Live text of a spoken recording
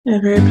A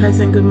very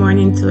pleasant good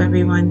morning to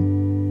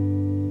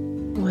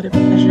everyone. What a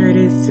pleasure it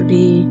is to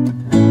be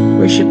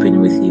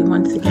worshiping with you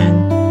once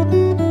again.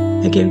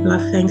 I give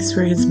God thanks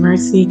for His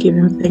mercy, give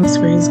Him thanks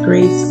for His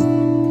grace,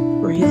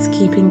 for His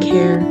keeping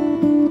care,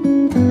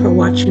 for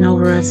watching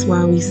over us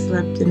while we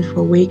slept, and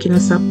for waking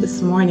us up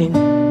this morning.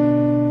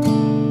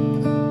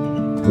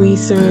 We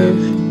serve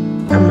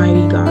a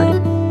mighty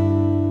God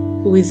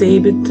who is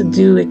able to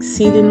do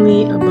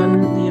exceedingly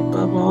abundantly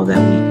above all that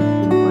we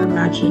could think or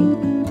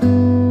imagine.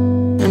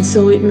 And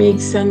so it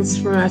makes sense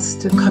for us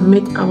to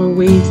commit our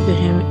ways to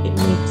Him. It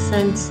makes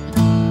sense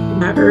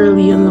that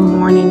early in the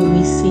morning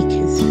we seek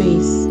His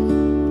face.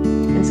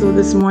 And so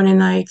this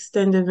morning I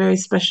extend a very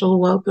special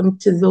welcome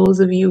to those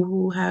of you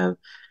who have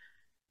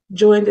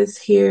joined us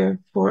here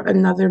for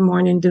another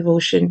morning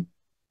devotion.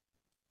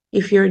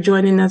 If you're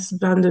joining us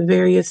on the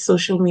various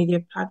social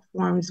media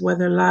platforms,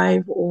 whether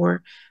live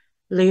or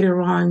later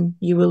on,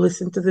 you will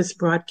listen to this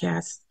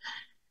broadcast.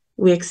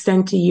 We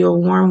extend to you a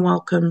warm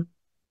welcome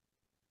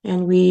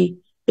and we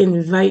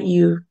invite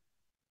you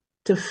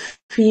to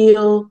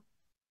feel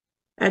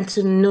and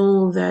to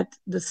know that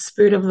the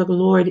Spirit of the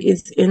Lord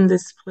is in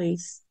this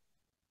place.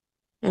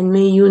 And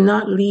may you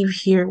not leave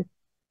here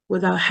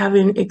without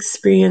having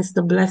experienced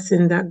the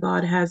blessing that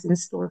God has in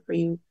store for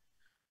you.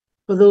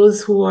 For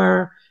those who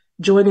are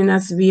joining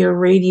us via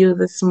radio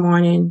this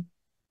morning,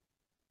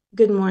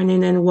 good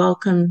morning and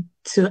welcome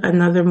to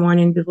another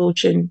morning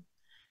devotion.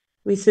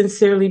 We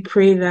sincerely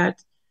pray that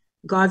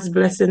God's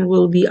blessing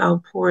will be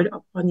outpoured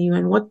upon you.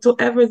 And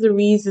whatsoever the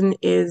reason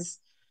is,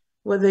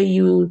 whether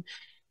you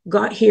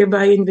got here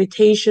by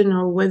invitation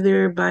or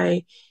whether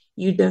by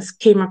you just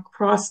came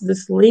across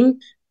this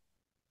link,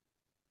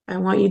 I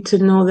want you to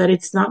know that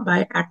it's not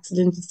by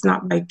accident, it's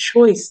not by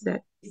choice,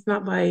 that it's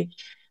not by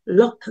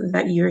luck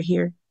that you're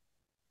here,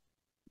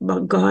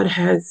 but God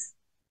has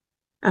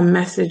a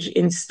message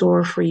in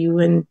store for you.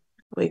 And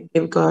we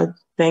give God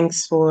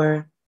thanks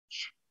for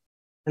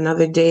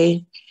another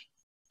day.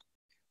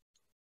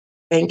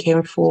 Thank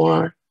Him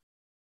for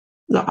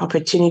the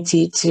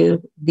opportunity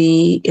to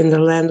be in the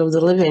land of the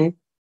living,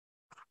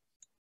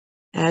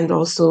 and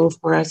also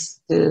for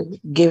us to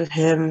give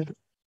Him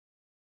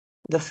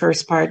the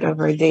first part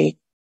of our day.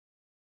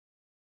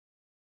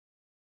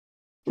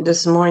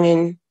 This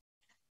morning,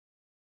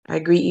 I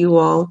greet you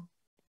all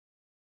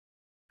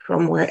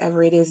from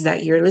wherever it is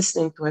that you're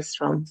listening to us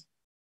from.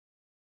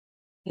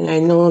 And I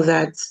know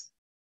that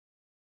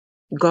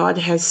God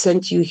has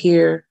sent you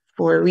here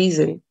for a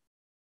reason.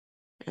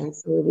 And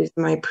so it is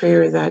my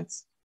prayer that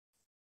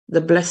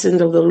the blessing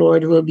of the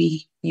Lord will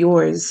be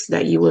yours,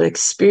 that you will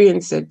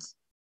experience it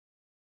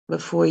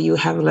before you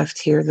have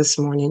left here this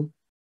morning.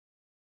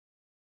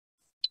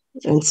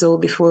 And so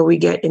before we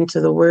get into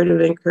the word of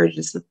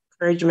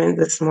encouragement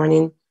this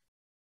morning,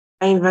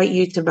 I invite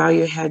you to bow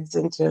your heads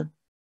and to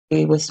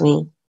pray with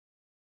me.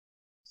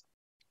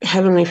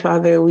 Heavenly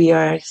Father, we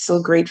are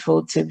so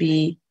grateful to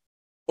be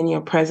in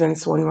your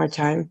presence one more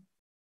time.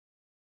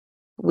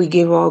 We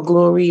give all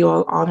glory,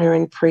 all honor,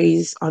 and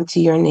praise unto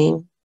your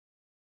name.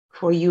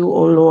 For you,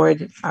 O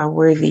Lord, are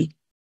worthy.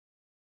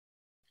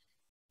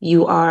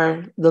 You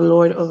are the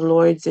Lord of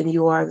lords, and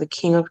you are the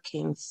King of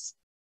kings.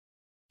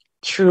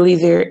 Truly,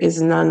 there is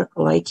none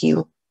like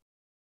you.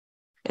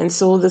 And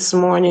so this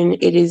morning,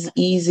 it is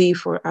easy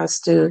for us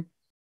to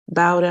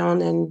bow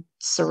down and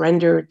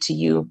surrender to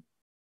you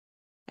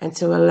and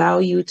to allow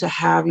you to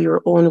have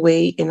your own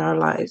way in our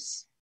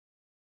lives.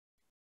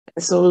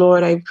 And so,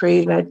 Lord, I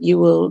pray that you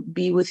will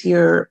be with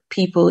your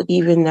people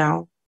even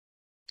now.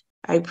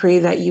 I pray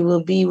that you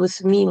will be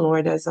with me,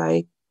 Lord, as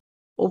I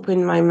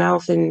open my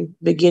mouth and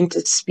begin to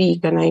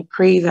speak. And I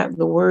pray that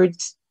the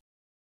words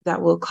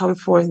that will come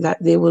forth,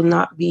 that they will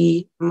not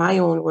be my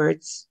own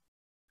words,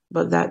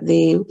 but that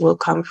they will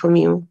come from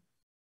you,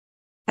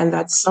 and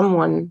that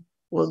someone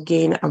will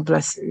gain a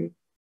blessing.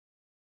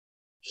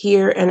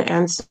 Hear and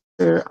answer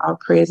our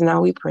prayers now,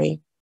 we pray.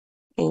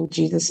 In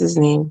Jesus'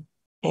 name,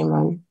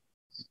 amen.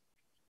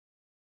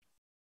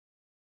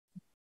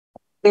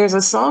 There's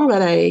a song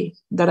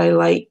that I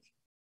like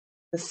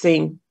to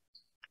sing,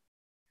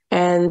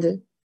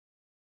 and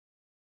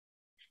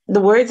the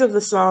words of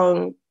the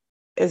song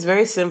is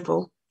very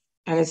simple,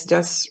 and it's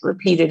just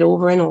repeated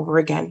over and over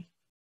again.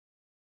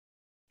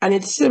 And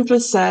it simply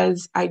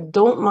says, I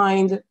don't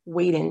mind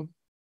waiting.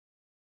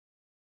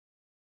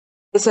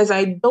 It says,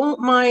 I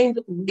don't mind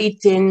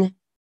waiting.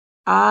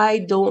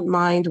 I don't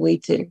mind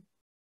waiting.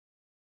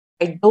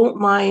 I don't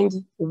mind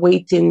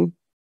waiting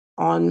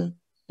on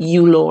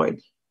you, Lord.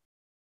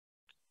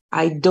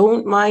 I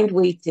don't mind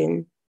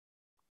waiting.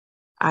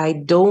 I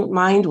don't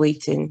mind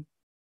waiting.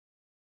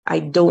 I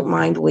don't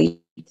mind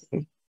waiting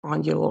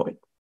on you, Lord.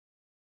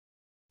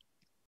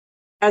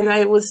 And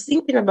I was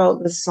thinking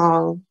about the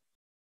song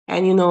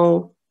and,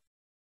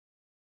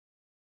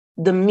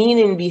 the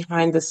meaning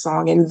behind the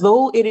song. And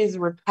though it is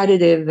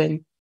repetitive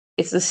and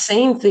it's the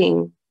same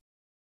thing,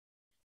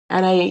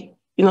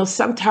 and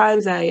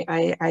sometimes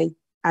I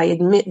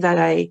admit that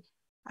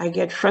I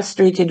get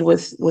frustrated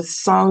with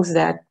songs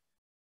that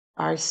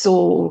are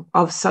so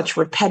of such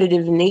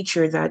repetitive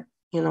nature that,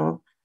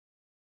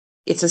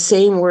 It's the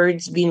same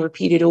words being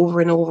repeated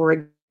over and over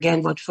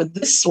again. But for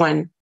this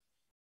one,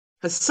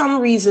 for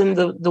some reason,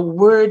 the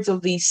words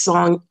of these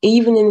songs,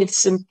 even in its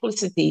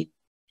simplicity,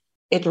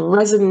 it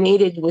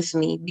resonated with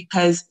me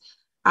because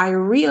I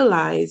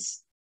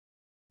realized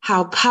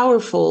how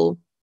powerful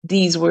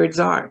these words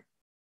are.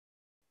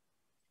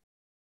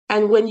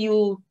 And when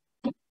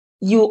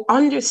you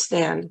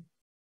understand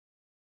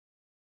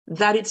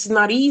that it's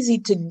not easy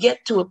to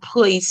get to a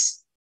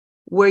place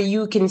where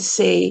you can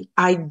say,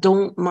 I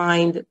don't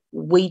mind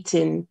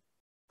waiting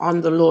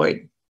on the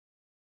Lord.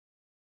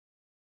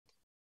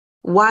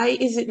 Why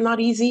is it not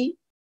easy?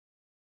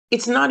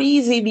 It's not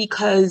easy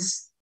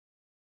because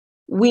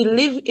we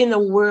live in a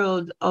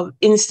world of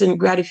instant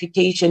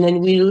gratification,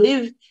 and we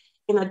live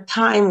in a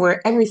time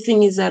where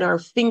everything is at our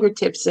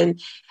fingertips, and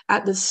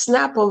at the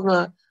snap of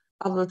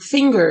a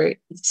finger,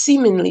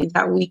 seemingly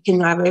that we can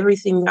have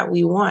everything that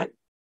we want.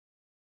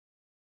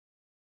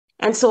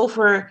 And so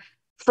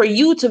for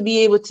you to be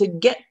able to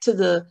get to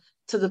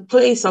the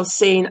place of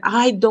saying,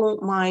 I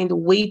don't mind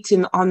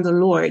waiting on the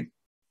Lord,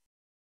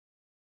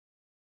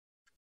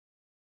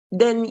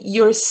 then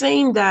you're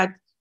saying that,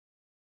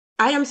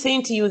 I am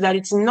saying to you that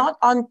it's not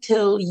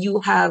until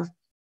you have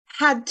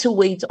had to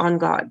wait on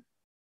God.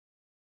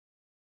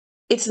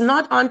 It's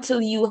not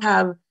until you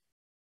have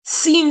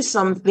seen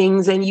some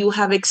things and you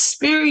have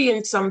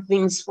experienced some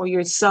things for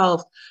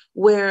yourself,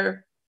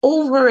 where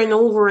over and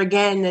over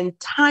again and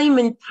time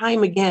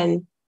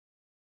again,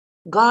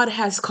 God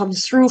has come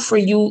through for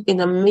you in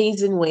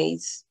amazing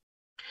ways.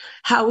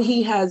 How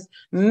he has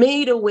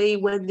made a way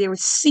when there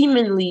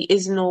seemingly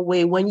is no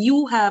way. When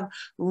you have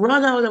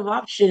run out of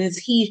options,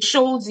 he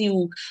shows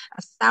you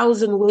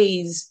 1,000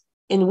 ways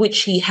in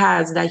which he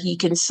has that he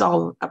can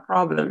solve a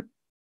problem.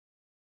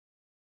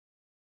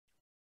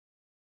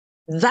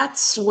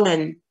 That's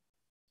when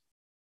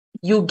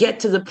you get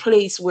to the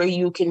place where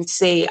you can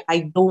say,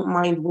 I don't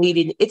mind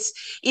waiting. It's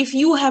if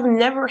you have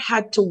never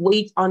had to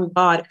wait on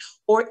God,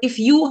 or if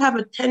you have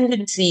a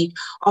tendency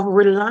of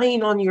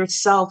relying on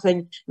yourself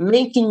and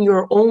making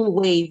your own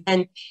way,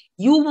 then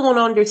you won't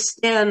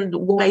understand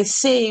what I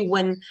say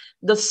when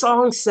the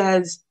song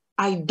says,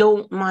 I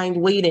don't mind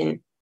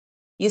waiting.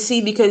 You see,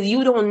 because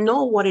you don't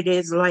know what it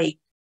is like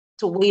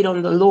to wait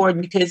on the Lord,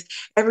 because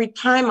every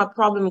time a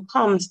problem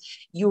comes,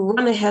 you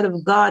run ahead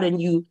of God and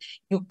you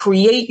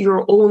create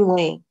your own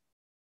way.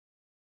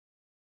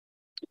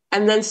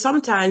 And then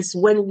sometimes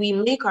when we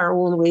make our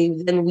own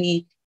way, then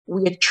we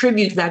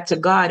attribute that to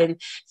God. And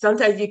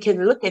sometimes you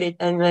can look at it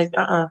and like,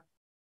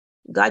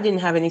 God didn't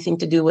have anything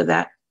to do with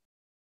that.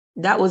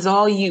 That was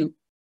all you.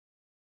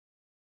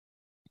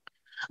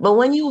 But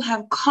when you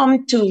have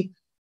come to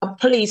a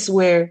place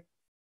where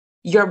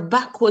your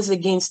back was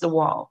against the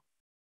wall,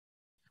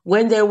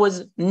 when there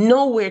was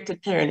nowhere to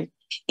turn,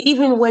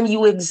 even when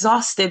you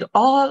exhausted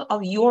all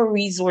of your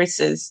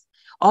resources,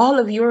 all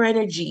of your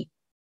energy,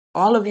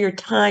 all of your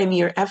time,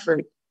 your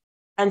effort,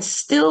 and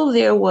still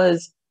there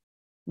was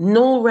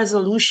no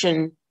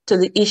resolution to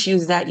the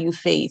issues that you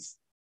face.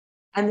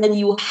 And then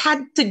you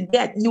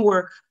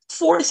were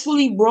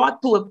forcefully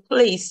brought to a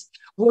place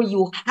where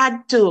you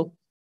had to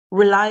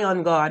rely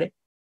on God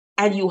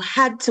and you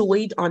had to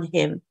wait on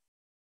him.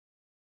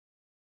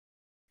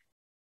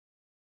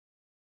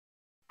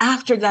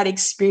 After that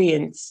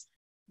experience,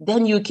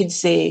 then you can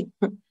say,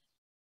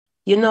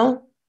 you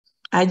know,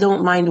 I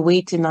don't mind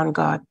waiting on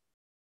God.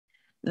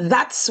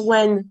 That's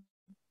when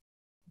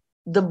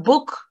the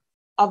book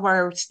of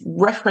our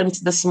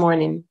reference this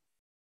morning,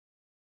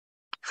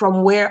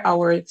 from where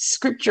our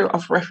scripture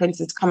of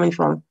reference is coming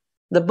from,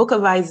 the book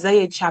of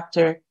Isaiah,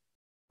 chapter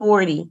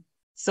 40.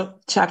 So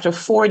chapter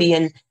 40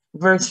 and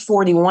verse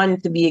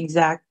 41 to be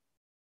exact.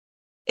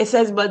 It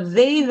says, but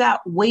they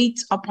that wait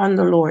upon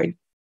the Lord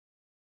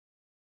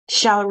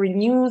shall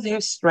renew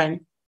their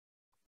strength.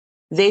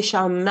 They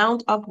shall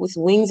mount up with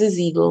wings as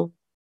eagle.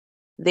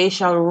 They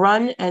shall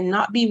run and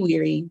not be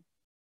weary,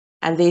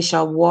 and they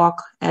shall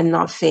walk and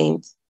not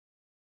faint.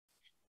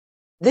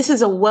 This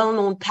is a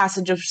well-known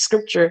passage of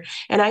scripture,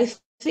 and I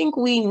think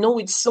we know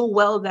it so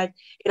well that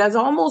it has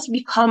almost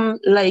become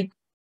like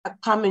a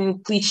common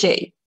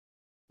cliche.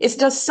 It's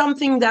just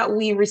something that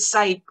we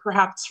recite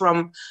perhaps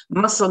from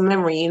muscle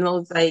memory.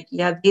 It's like,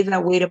 yeah, they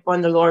that wait upon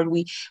the Lord.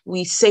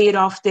 We say it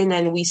often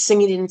and we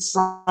sing it in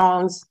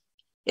songs.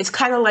 It's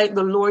kind of like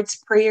the Lord's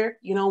Prayer,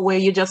 where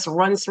you just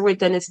run through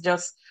it and it's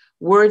just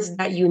words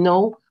that you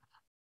know.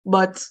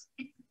 But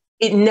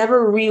we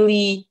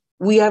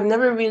have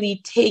never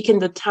really taken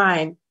the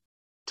time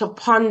to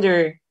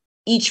ponder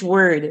each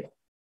word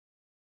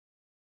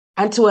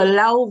and to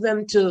allow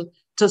them to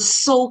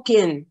soak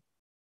in,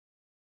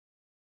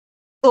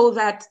 so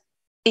that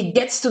it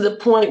gets to the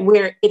point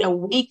where it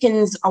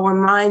awakens our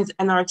minds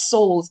and our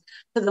souls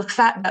to the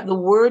fact that the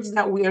words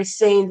that we are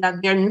saying, that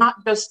they're not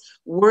just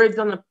words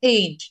on a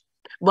page,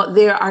 but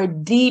there are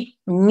deep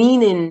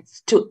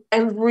meanings to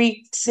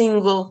every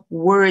single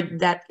word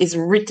that is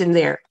written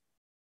there.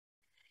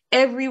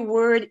 Every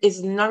word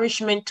is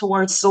nourishment to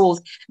our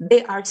souls.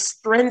 They are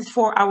strength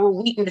for our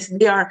weakness.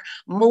 They are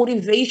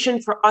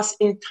motivation for us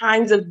in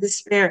times of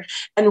despair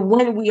and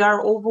when we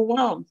are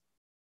overwhelmed.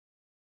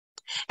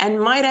 And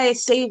might I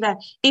say that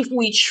if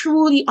we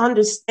truly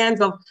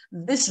understand of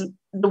this,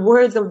 the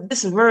words of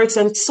this verse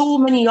and so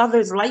many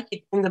others like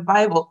it in the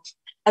Bible,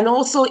 and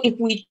also if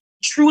we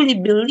truly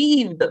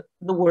believe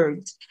the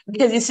words,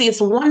 because you see, it's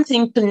one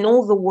thing to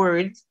know the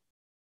words,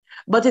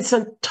 but it's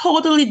a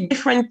totally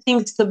different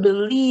thing to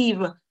believe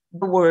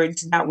the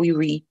words that we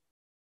read.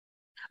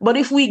 But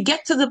if we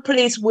get to the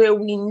place where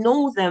we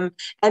know them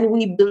and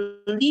we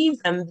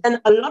believe them,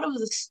 then a lot of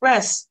the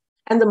stress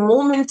and the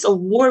moments of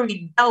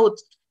worry, doubt,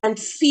 and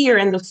fear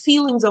and the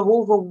feelings of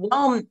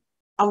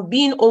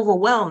being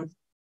overwhelmed,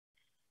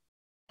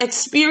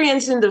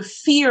 experiencing the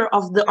fear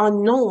of the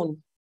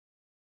unknown,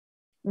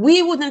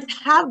 we wouldn't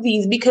have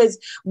these because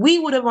we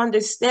would have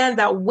understand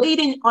that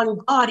waiting on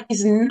God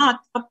is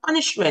not a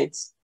punishment.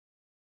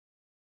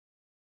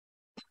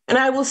 And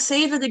I will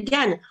say that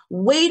again,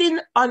 waiting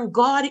on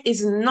God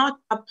is not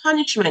a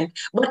punishment,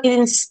 but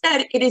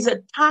instead it is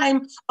a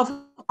time of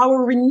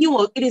our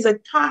renewal. It is a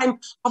time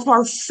of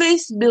our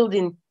faith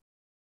building.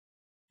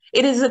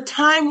 It is a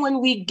time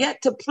when we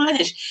get to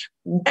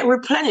get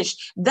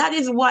replenished. That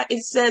is why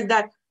it said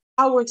that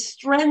our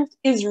strength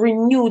is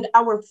renewed,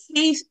 our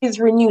faith is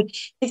renewed.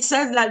 It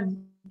says that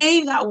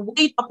they that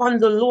wait upon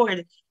the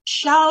Lord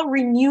shall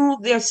renew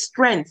their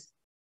strength.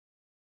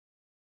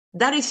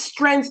 That is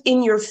strength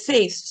in your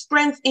faith,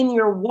 strength in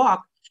your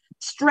walk,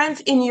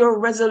 strength in your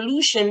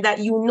resolution, that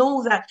you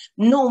know that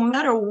no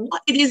matter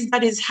what it is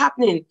that is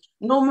happening,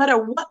 no matter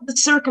what the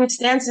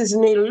circumstances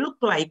may look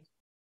like,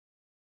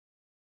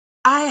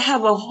 I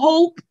have a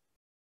hope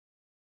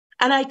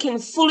and I can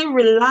fully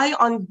rely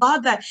on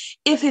God that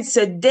if it's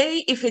a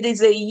day, if it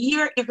is a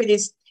year, if it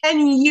is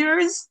 10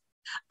 years,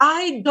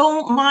 I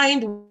don't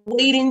mind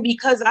waiting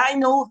because I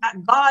know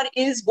that God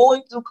is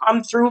going to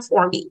come through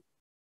for me.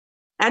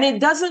 And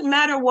it doesn't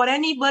matter what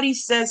anybody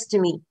says to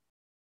me.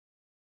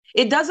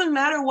 It doesn't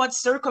matter what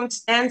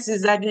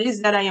circumstances that it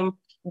is that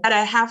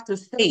I have to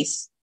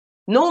face.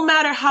 No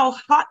matter how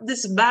hot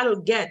this battle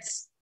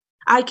gets,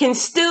 I can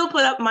still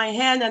put up my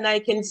hand and I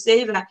can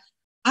say that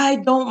I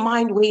don't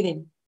mind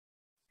waiting.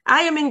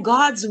 I am in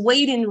God's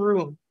waiting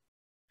room.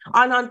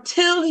 And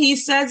until he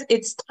says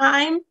it's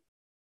time,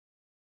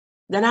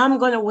 then I'm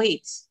going to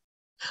wait.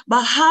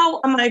 But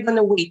how am I going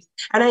to wait?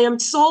 And I am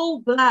so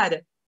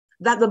glad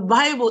that the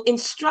Bible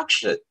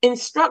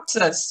instructs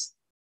us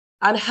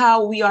on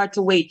how we are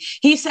to wait.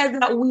 He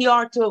said that we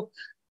are to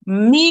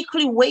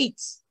meekly wait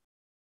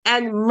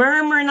and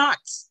murmur not.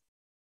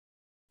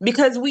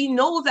 Because we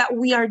know that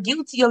we are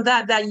guilty of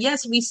that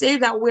yes, we say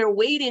that we're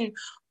waiting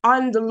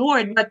on the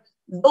Lord, but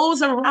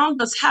those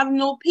around us have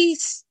no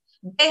peace.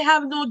 They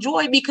have no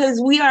joy because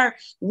we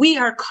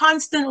are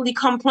constantly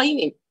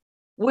complaining.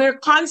 We're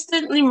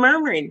constantly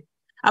murmuring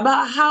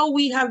about how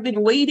we have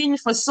been waiting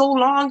for so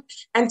long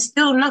and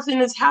still nothing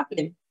has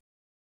happened.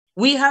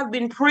 We have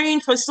been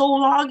praying for so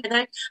long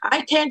and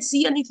I can't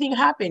see anything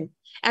happen.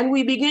 And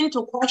we begin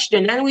to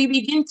question and we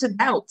begin to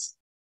doubt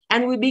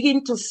and we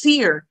begin to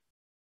fear.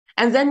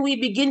 And then we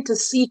begin to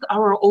seek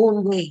our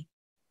own way.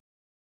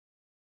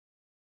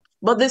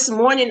 But this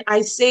morning,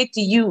 I say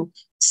to you,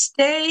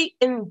 stay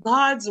in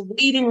God's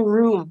waiting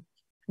room.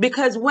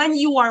 Because when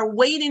you are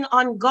waiting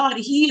on God,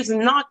 he is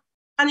not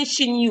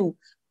punishing you.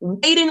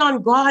 Waiting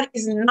on God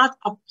is not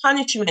a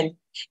punishment.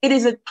 It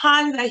is a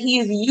time that he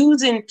is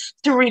using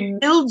to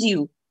rebuild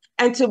you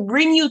and to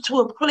bring you to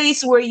a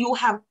place where you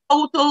have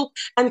total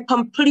and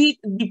complete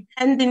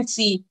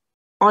dependency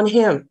on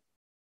him.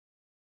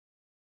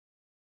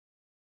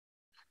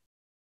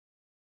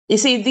 You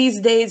see, these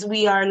days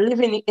we are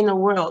living in a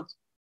world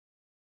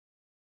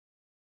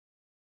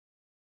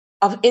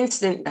of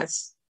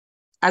instantness,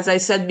 as I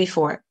said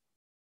before.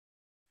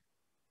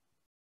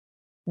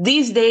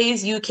 These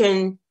days you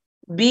can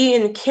be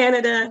in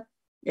Canada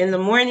in the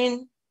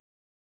morning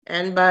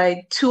and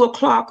by 2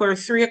 o'clock or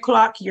 3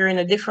 o'clock, you're in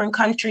a different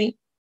country.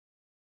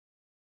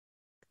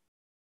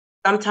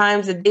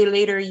 Sometimes a day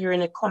later, you're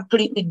in a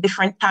completely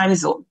different time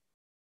zone.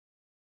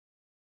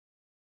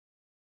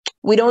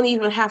 We don't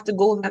even have to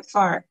go that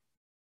far.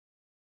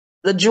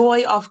 The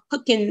joy of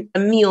cooking a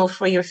meal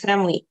for your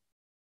family,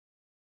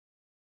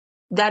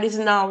 that is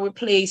now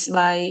replaced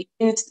by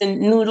instant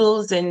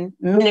noodles and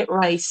minute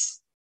rice.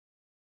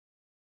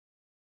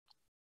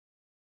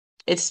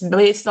 It's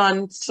based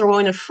on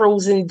throwing a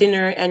frozen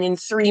dinner and in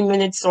 3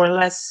 minutes or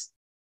less,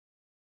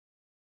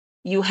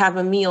 you have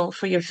a meal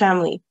for your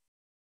family.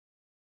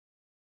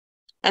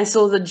 And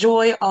so the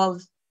joy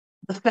of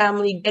the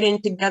family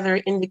getting together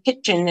in the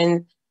kitchen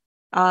and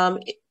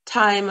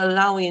time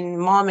allowing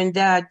mom and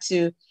dad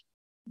to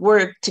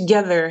work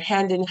together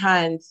hand in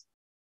hand.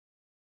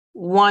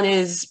 One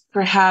is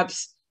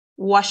perhaps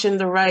washing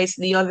the rice,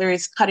 the other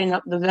is cutting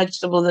up the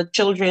vegetable. The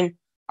children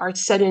are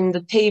setting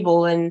the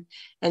table and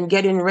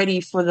getting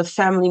ready for the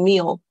family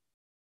meal.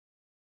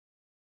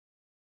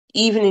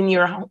 Even in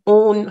your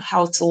own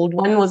household,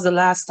 when was the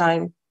last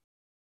time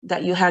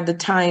that you had the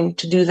time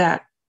to do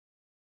that.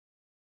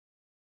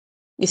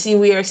 You see,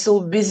 we are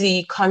so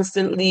busy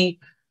constantly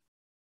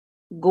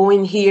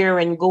going here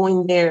and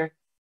going there.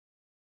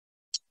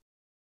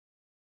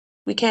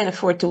 We can't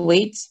afford to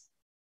wait.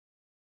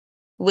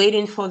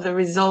 Waiting for the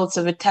results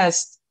of a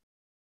test.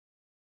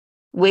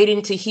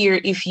 Waiting to hear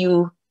if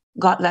you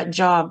got that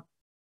job.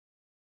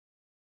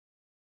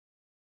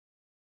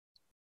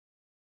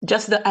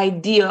 Just the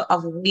idea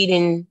of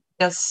waiting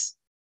just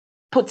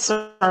puts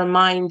our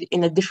mind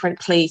in a different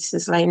place.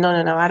 It's like, no,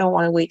 I don't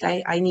want to wait.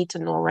 I need to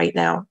know right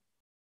now.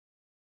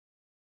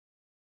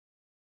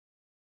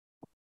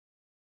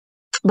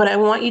 But I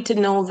want you to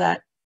know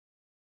that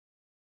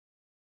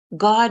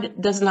God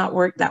does not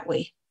work that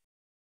way.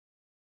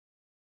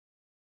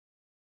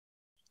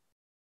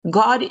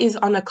 God is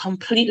on a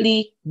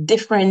completely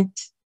different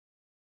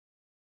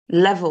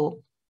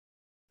level.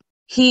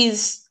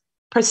 His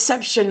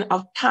perception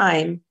of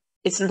time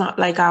is not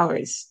like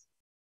ours.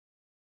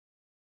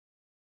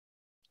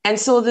 And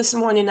so this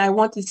morning, I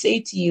want to say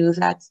to you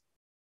that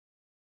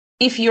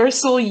if you're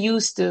so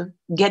used to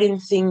getting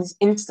things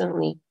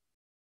instantly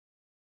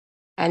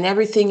and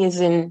everything is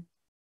in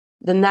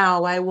the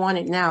now, I want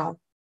it now,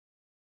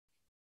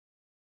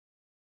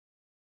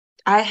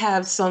 I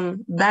have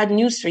some bad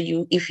news for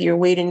you if you're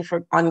waiting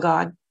on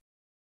God.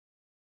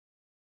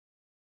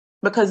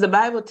 Because the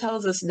Bible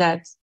tells us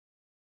that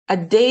a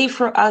day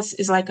for us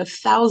is like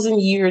 1,000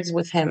 years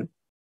with him.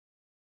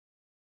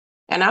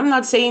 And I'm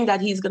not saying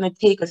that he's going to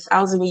take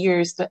 1,000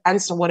 years to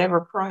answer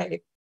whatever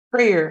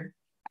prayer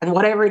and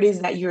whatever it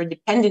is that you're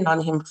depending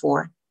on him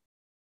for.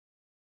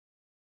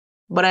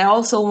 But I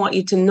also want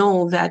you to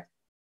know that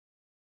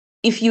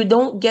if you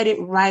don't get it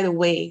right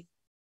away,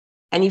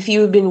 and if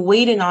you've been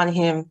waiting on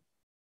him,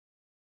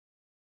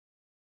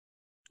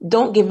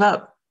 don't give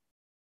up.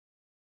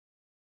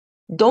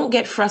 Don't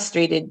get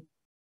frustrated.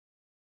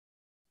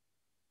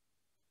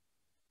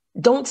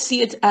 Don't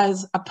see it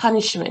as a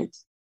punishment,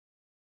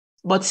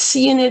 but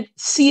see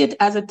it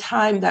as a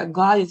time that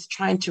God is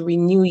trying to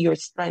renew your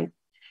strength,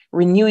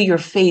 renew your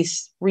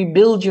faith,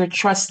 rebuild your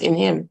trust in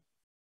him.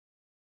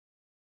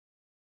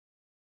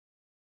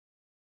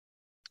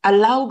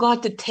 Allow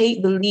God to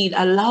take the lead.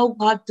 Allow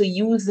God to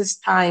use this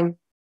time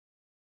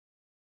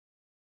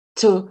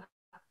to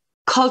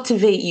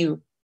cultivate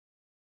you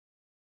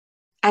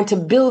and to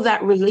build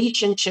that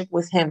relationship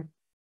with him.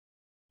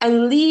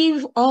 And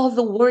leave all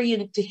the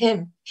worrying to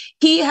him.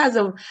 He has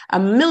a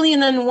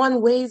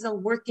 1,000,001 ways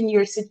of working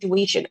your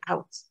situation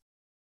out.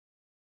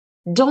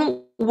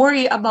 Don't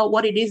worry about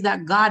what it is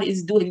that God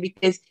is doing,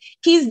 because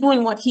he's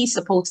doing what he's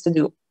supposed to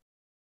do.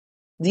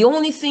 The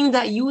only thing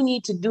that you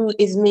need to do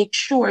is make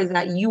sure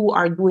that you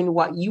are doing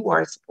what you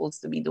are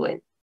supposed to be doing.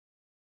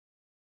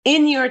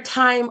 In your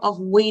time of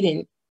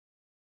waiting,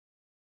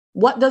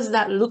 what does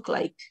that look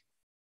like?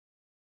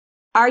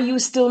 Are you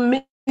still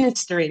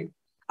ministering?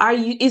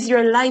 Is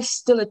your life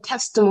still a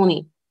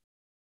testimony?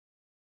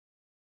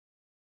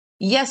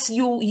 Yes,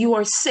 you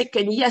are sick,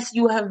 and yes,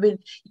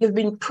 you've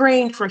been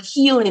praying for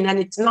healing and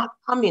it's not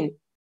coming.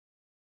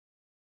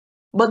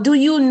 But do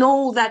you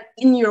know that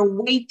in your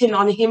waiting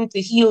on him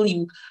to heal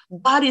you,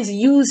 God is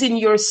using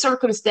your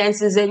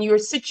circumstances and your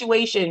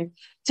situation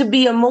to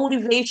be a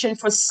motivation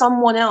for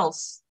someone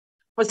else,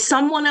 for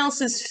someone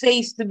else's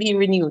faith to be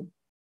renewed?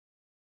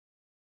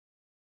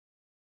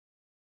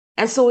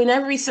 And so in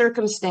every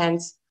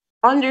circumstance,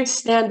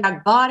 understand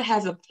that God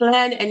has a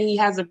plan and he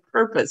has a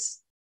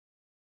purpose.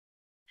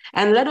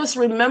 And let us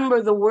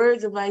remember the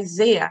words of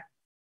Isaiah,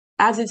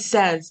 as it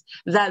says,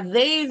 that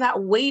they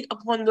that wait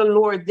upon the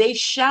Lord, they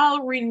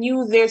shall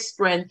renew their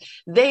strength.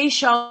 They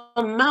shall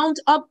mount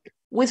up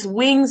with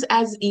wings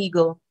as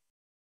eagle.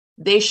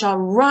 They shall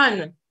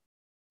run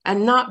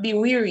and not be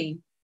weary.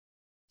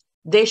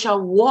 They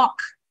shall walk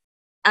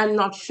and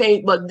not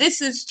faint. But this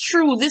is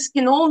true. This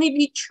can only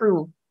be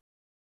true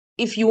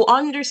if you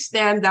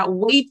understand that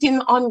waiting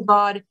on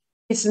God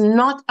is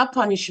not a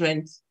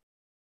punishment,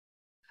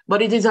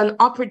 but it is an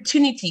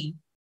opportunity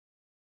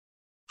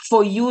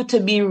for you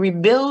to be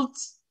rebuilt,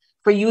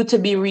 for you to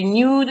be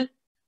renewed,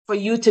 for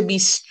you to be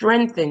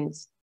strengthened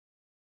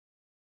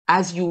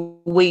as you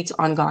wait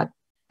on God.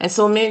 And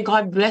so may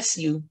God bless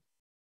you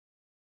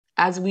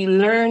as we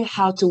learn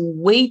how to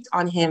wait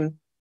on him,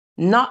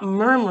 not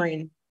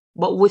murmuring,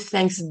 but with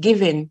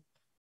thanksgiving.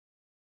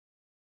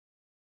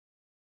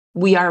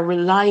 We are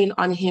relying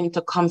on him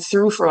to come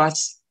through for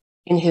us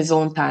in his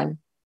own time.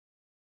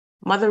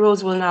 Mother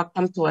Rose will now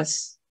come to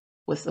us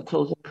with the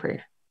closing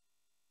prayer.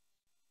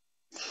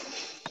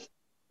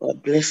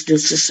 God bless you,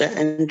 Sister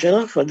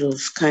Angela, for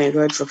those kind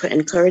words of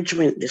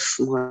encouragement this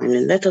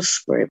morning. Let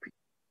us pray.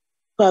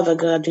 Father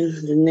God, in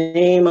the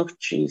name of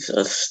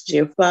Jesus,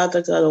 dear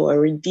Father God, our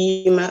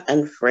Redeemer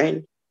and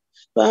friend,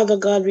 Father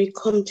God, we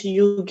come to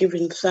you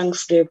giving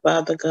thanks, dear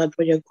Father God,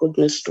 for your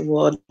goodness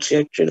towards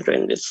your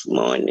children this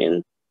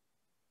morning.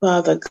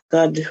 Father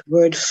God,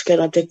 words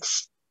cannot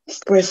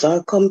express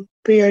or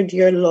compare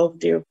your love,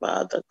 dear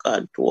Father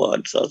God,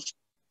 towards us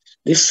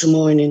this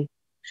morning.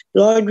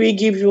 Lord, we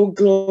give you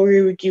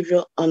glory, we give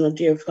you honor,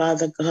 dear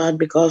Father God,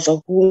 because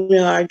of who we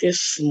are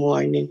this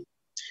morning.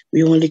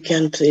 We only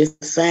can say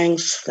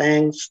thanks,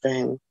 thanks,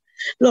 thanks.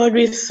 Lord,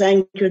 we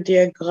thank you,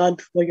 dear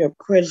God, for your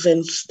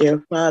presence,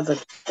 dear Father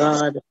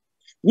God.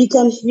 We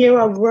can hear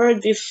a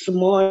word this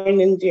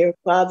morning, dear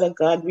Father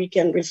God. We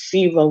can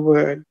receive a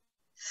word.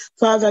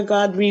 Father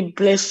God, we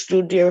bless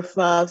you, dear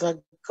Father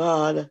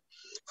God,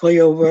 for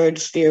your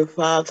words, dear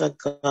Father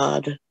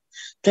God,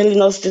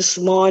 telling us this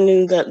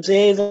morning that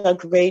they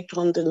that wait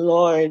on the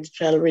Lord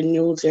shall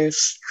renew their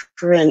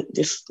strength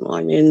this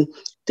morning.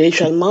 They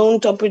shall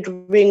mount up with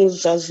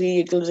wings as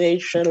eagles. They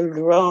shall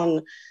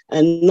run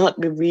and not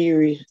be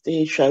weary.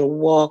 They shall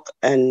walk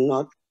and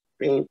not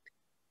faint,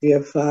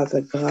 dear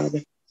Father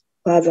God.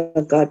 Father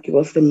God, give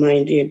us the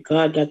mind, dear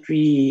God, that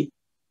we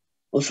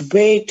must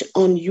wait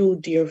on you,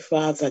 dear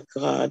Father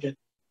God.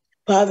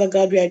 Father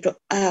God, we are to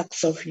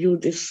ask of you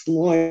this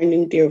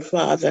morning, dear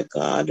Father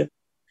God.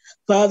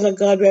 Father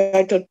God, we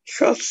are to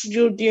trust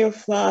you, dear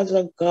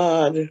Father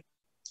God.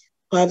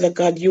 Father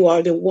God, you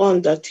are the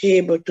one that's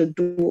able to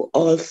do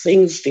all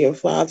things, dear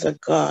Father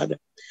God.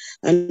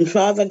 And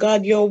Father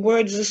God, your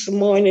words this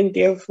morning,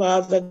 dear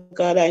Father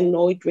God, I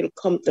know it will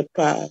come to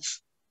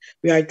pass.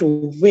 We are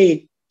to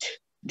wait,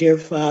 dear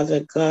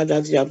Father God,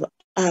 as you have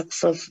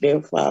asked us,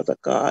 dear Father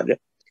God.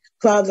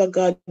 Father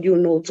God, you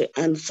know the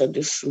answer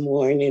this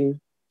morning.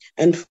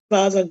 And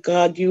Father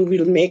God, you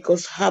will make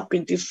us happy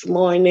this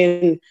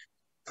morning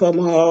from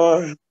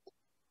our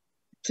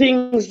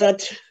things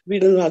that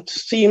will not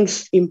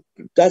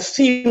that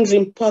seems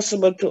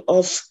impossible to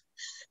us.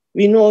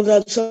 We know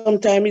that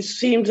sometimes it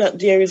seems that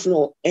there is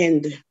no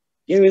end.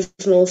 There is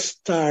no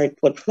start.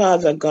 But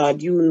Father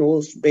God, you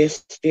knows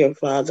best, dear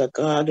Father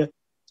God.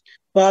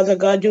 Father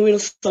God, you will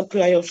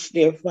supply us,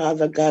 dear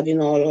Father God, in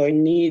all our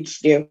needs,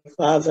 dear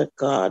Father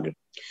God.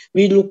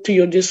 We look to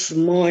you this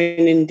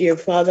morning, dear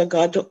Father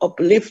God, to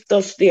uplift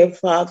us, dear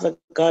Father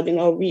God, in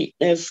our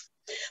weakness.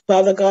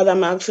 Father God,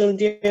 I'm asking,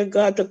 dear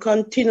God, to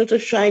continue to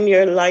shine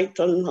your light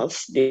on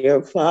us,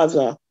 dear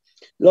Father.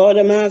 Lord,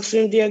 I'm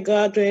asking, dear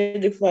God, to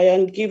edify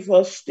and give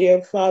us,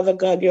 dear Father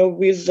God, your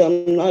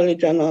wisdom,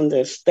 knowledge, and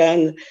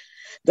understand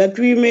that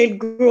we may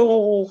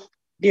grow,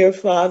 dear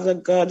Father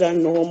God,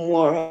 and know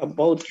more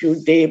about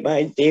you day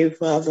by day,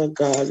 Father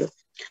God.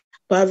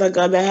 Father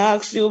God, I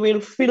ask you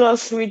will fill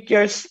us with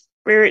your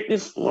spirit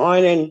this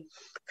morning.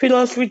 Fill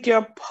us with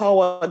your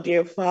power,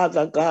 dear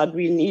Father God.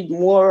 We need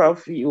more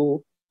of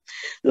you.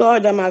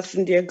 Lord, I'm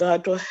asking, dear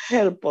God, to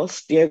help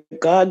us, dear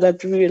God,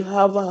 that we will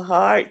have a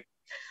heart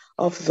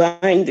of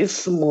thine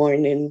this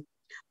morning.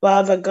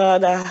 Father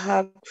God, I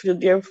ask you,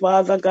 dear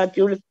Father God,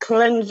 you will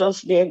cleanse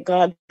us, dear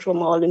God,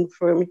 from all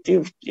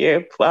infirmities,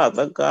 dear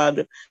Father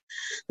God.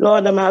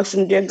 Lord, I'm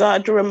asking, dear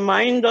God, to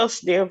remind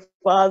us, dear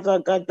Father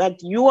God,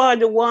 that you are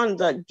the one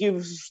that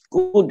gives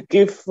good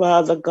gift,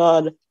 Father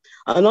God.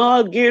 And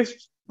all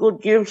gifts,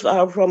 good gifts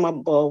are from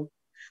above.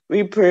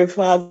 We pray,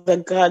 Father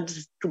God,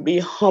 to be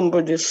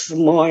humble this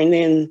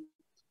morning.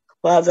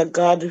 Father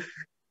God,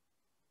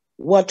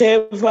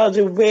 whatever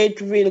the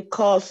weight will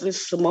cost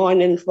this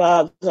morning,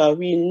 Father,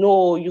 we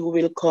know you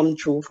will come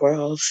through for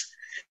us.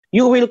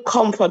 You will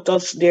comfort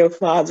us, dear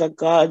Father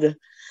God.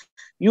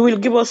 You will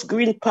give us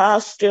green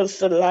pastures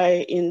to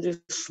lie in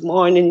this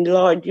morning,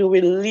 Lord. You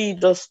will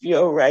lead us to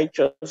your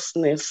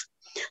righteousness.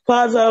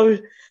 Father,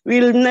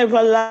 we'll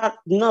never lack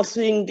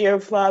nothing,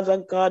 dear Father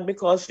God,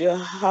 because you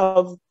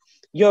have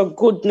your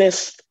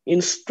goodness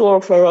in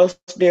store for us,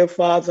 dear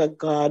Father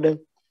God.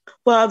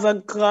 Father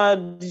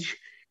God,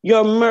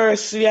 your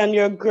mercy and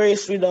your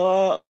grace will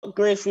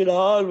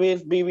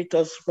always be with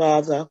us,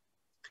 Father.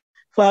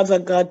 Father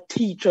God,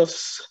 teach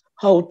us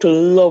how to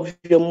love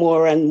you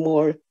more and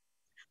more.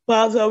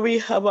 Father, we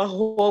have a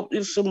hope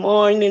this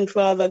morning,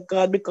 Father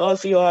God,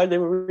 because you are the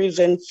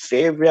risen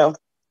Savior.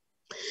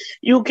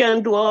 You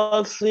can do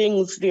all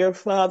things, dear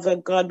Father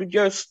God, with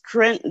your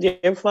strength,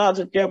 dear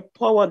Father, your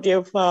power,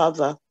 dear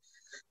Father.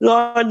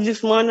 Lord,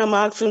 this morning I'm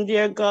asking,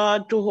 dear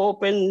God, to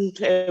open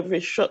every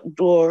shut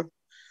door.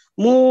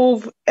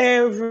 Move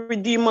every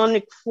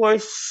demonic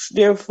force,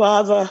 dear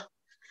Father.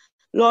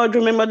 Lord,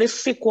 remember the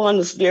sick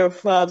ones, dear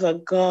Father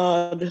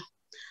God.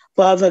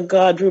 Father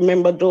God,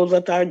 remember those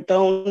that are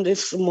down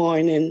this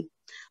morning.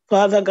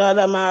 Father God,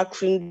 I'm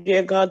asking,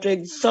 dear God, to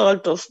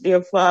exalt us,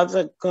 dear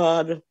Father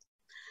God.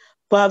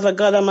 Father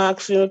God, I'm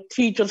asking you to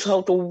teach us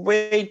how to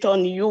wait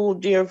on you,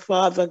 dear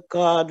Father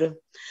God,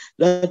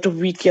 that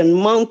we can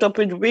mount up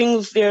with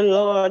wings, dear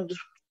Lord,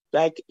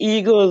 like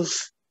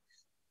eagles.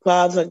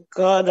 Father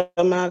God,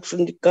 I'm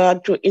asking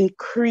God to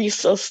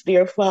increase us,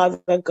 dear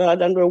Father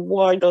God, and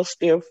reward us,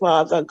 dear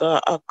Father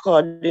God,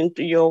 according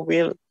to your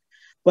will,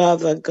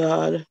 Father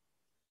God.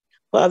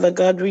 Father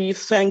God, we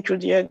thank you,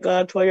 dear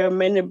God, for your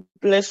many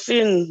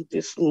blessings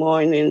this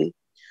morning.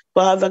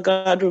 Father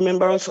God,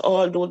 remember us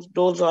all,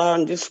 those are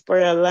on this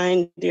prayer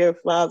line, dear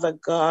Father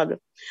God.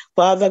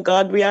 Father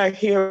God, we are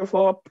here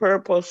for a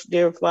purpose,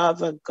 dear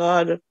Father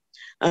God.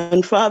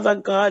 And Father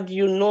God,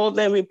 you know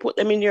them, we put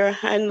them in your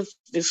hands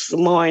this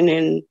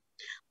morning.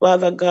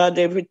 Father God,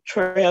 every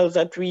trial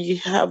that we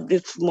have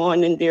this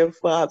morning, dear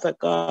Father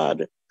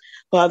God.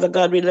 Father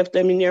God, we left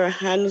them in your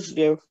hands,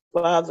 dear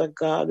Father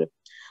God.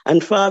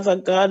 And Father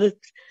God,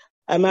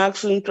 I'm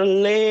asking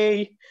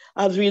to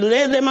as we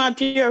lay them at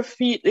your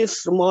feet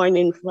this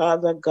morning,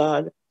 Father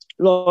God.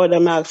 Lord,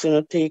 I'm asking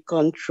to take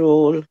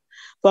control.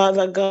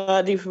 Father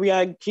God, if we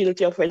are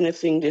guilty of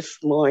anything this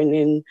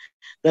morning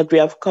that we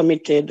have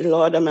committed,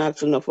 Lord, I'm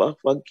asking for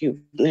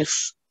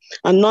forgiveness.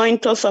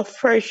 Anoint us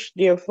afresh,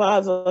 dear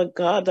Father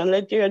God, and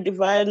let your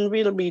divine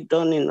will be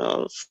done in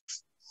us.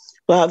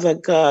 Father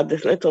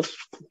God, let us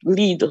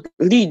lead,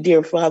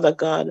 dear Father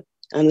God,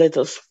 and let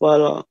us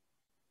follow.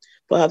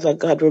 Father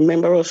God,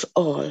 remember us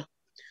all.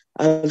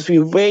 As we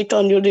wait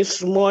on you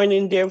this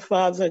morning, dear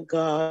Father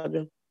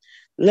God,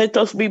 let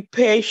us be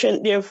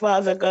patient, dear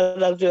Father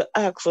God, as you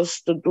ask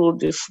us to do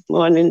this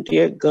morning,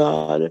 dear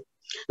God.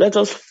 Let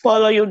us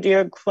follow you,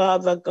 dear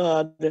Father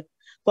God.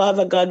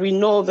 Father God, we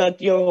know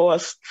that your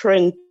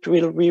strength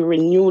will be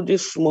renewed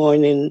this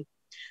morning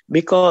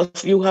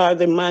because you are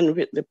the man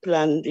with the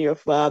plan, dear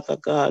Father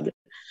God.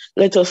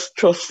 Let us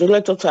trust you.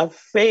 Let us have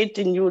faith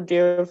in you,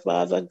 dear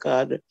Father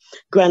God.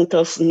 Grant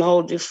us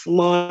now this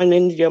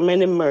morning your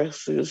many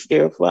mercies,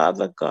 dear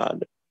Father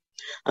God.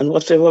 And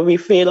whatever we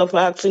fail of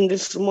asking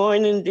this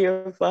morning,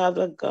 dear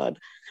Father God,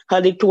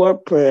 add it to our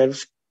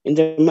prayers. In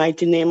the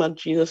mighty name of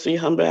Jesus, we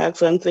humbly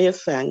ask and say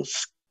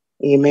thanks.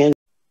 Amen.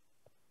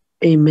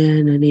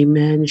 Amen and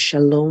amen.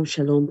 Shalom,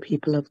 shalom,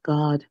 people of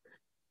God.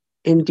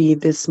 Indeed,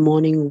 this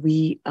morning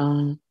we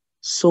are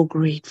so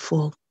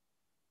grateful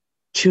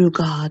to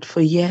God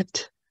for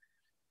yet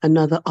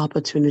another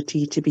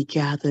opportunity to be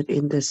gathered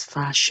in this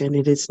fashion.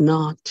 It is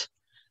not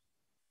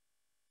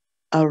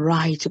a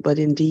right, but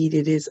indeed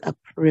it is a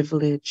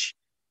privilege.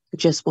 I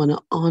just want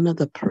to honor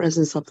the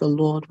presence of the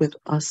Lord with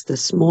us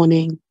this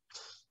morning.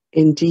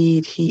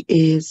 Indeed, He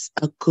is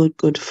a good,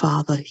 good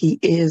Father. He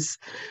is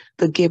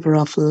the giver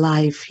of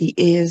life. He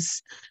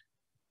is,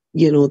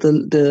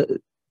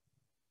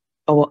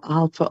 our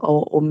Alpha,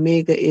 our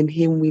Omega. In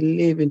Him we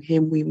live, in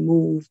Him we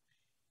move,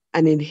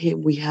 and in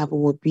Him we have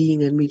our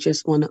being. And we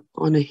just want to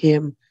honor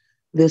Him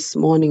this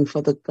morning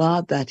for the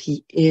God that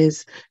He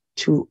is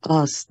to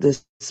us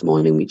this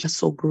morning. We're just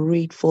so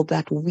grateful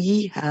that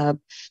we have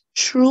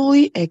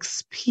truly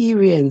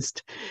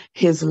experienced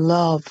His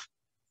love,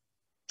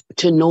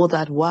 to know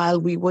that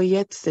while we were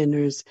yet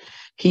sinners,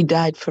 He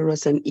died for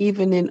us. And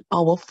even in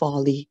our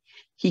folly,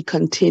 He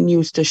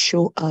continues to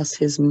show us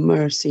His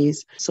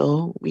mercies.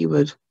 So we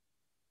would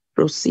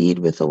proceed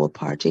with our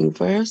parting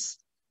verse,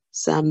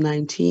 Psalm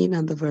 19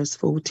 and the verse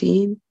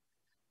 14.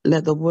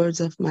 Let the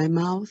words of my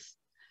mouth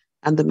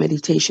and the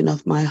meditation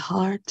of my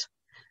heart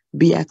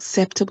be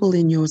acceptable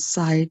in your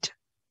sight,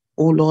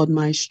 O Lord,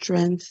 my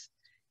strength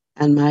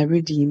and my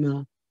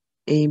Redeemer.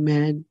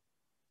 Amen.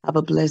 Have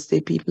a blessed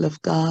day, people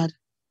of God.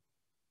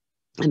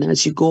 And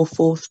as you go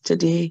forth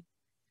today,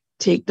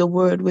 take the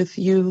word with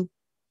you,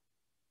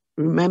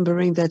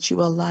 remembering that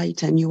you are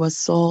light and you are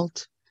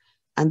salt,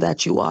 and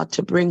that you are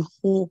to bring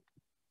hope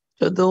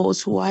to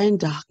those who are in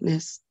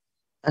darkness,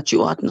 that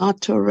you ought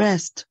not to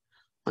rest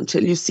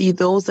until you see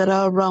those that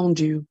are around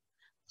you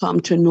come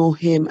to know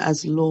Him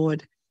as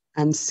Lord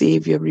and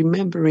Savior,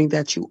 remembering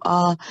that you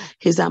are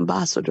His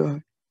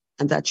ambassador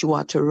and that you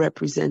are to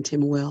represent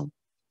Him well.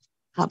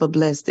 Have a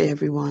blessed day,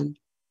 everyone.